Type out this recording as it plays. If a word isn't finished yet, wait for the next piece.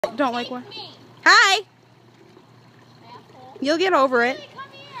Don't like one. Hi. You'll get over it.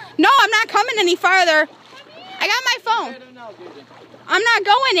 No, I'm not coming any farther. I got my phone. I'm not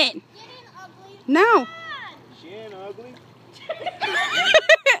going in. No. She ain't ugly.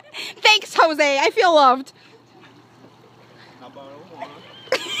 Thanks, Jose. I feel loved. How about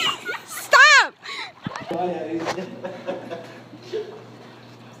Stop.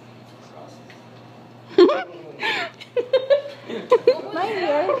 My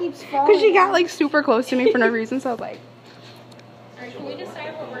hair keeps falling. Because she got like super close to me for no reason, so I was like, Alright, can we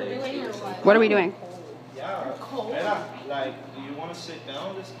decide what we're doing or what? what are we doing? Yeah. Like, do you want to sit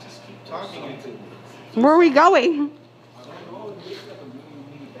down? Just keep talking into Where are we going? I don't know. Just like a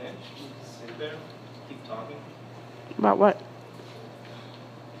mini bench. Just sit there, keep talking. About what?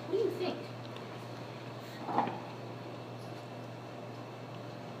 What do you think?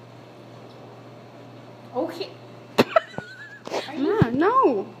 Okay.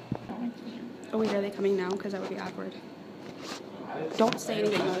 No. Oh wait, are they coming now? Because that would be awkward. Don't say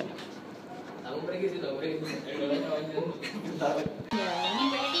anything about it. Are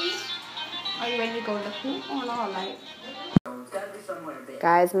you ready to go to the pool or not? Like.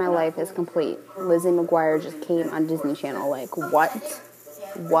 Guys, my life is complete. Lizzie McGuire just came on Disney Channel. Like, what?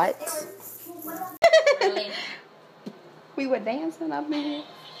 What? We were dancing up in here.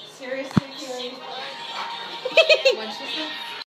 Seriously, Carrie? What'd she say?